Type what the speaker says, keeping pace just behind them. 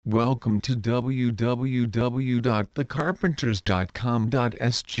Welcome to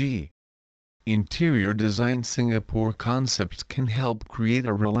www.thecarpenters.com.sg. Interior Design Singapore concepts can help create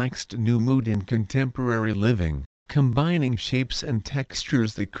a relaxed new mood in contemporary living, combining shapes and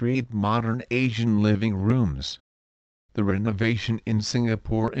textures that create modern Asian living rooms. The renovation in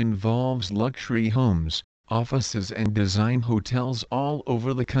Singapore involves luxury homes, offices and design hotels all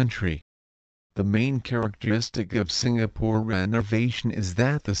over the country. The main characteristic of Singapore renovation is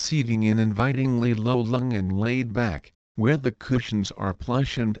that the seating is invitingly low-hung and laid back, where the cushions are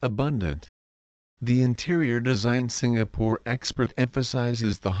plush and abundant. The interior design Singapore expert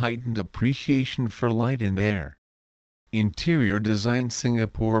emphasizes the heightened appreciation for light and air. Interior Design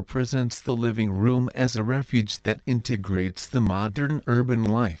Singapore presents the living room as a refuge that integrates the modern urban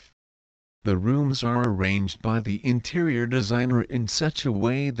life. The rooms are arranged by the interior designer in such a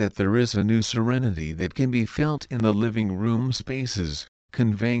way that there is a new serenity that can be felt in the living room spaces,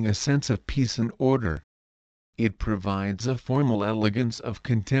 conveying a sense of peace and order. It provides a formal elegance of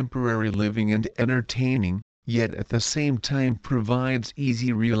contemporary living and entertaining, yet at the same time provides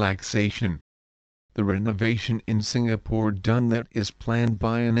easy relaxation. The renovation in Singapore done that is planned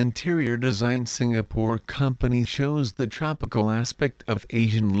by an interior design Singapore company shows the tropical aspect of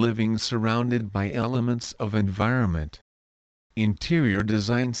Asian living surrounded by elements of environment. Interior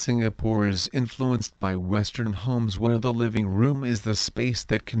Design Singapore is influenced by Western homes where the living room is the space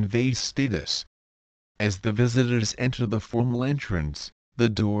that conveys status. As the visitors enter the formal entrance, the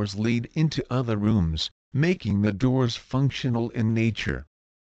doors lead into other rooms, making the doors functional in nature.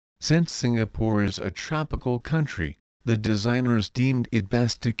 Since Singapore is a tropical country, the designers deemed it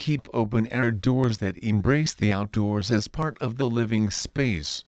best to keep open-air doors that embrace the outdoors as part of the living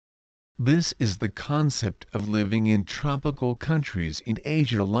space. This is the concept of living in tropical countries in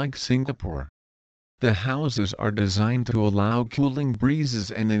Asia like Singapore. The houses are designed to allow cooling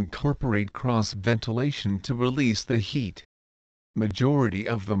breezes and incorporate cross-ventilation to release the heat. Majority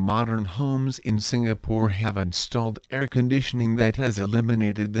of the modern homes in Singapore have installed air conditioning that has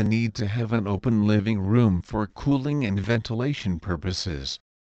eliminated the need to have an open living room for cooling and ventilation purposes.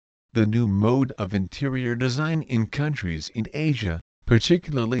 The new mode of interior design in countries in Asia,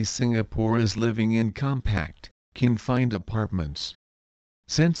 particularly Singapore, is living in compact, confined apartments.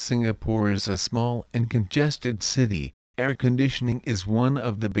 Since Singapore is a small and congested city, air conditioning is one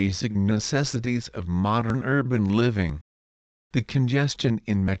of the basic necessities of modern urban living. The congestion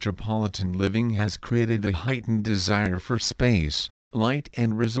in metropolitan living has created a heightened desire for space, light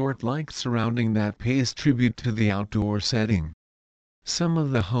and resort-like surrounding that pays tribute to the outdoor setting. Some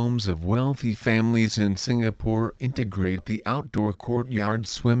of the homes of wealthy families in Singapore integrate the outdoor courtyard,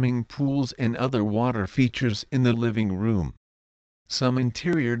 swimming pools and other water features in the living room. Some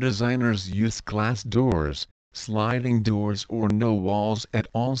interior designers use glass doors, sliding doors or no walls at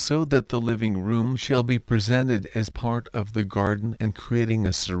all so that the living room shall be presented as part of the garden and creating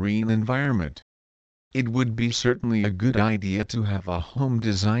a serene environment. It would be certainly a good idea to have a home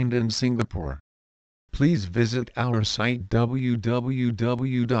designed in Singapore. Please visit our site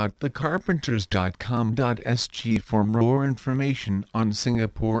www.thecarpenters.com.sg for more information on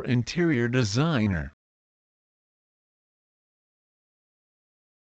Singapore Interior Designer.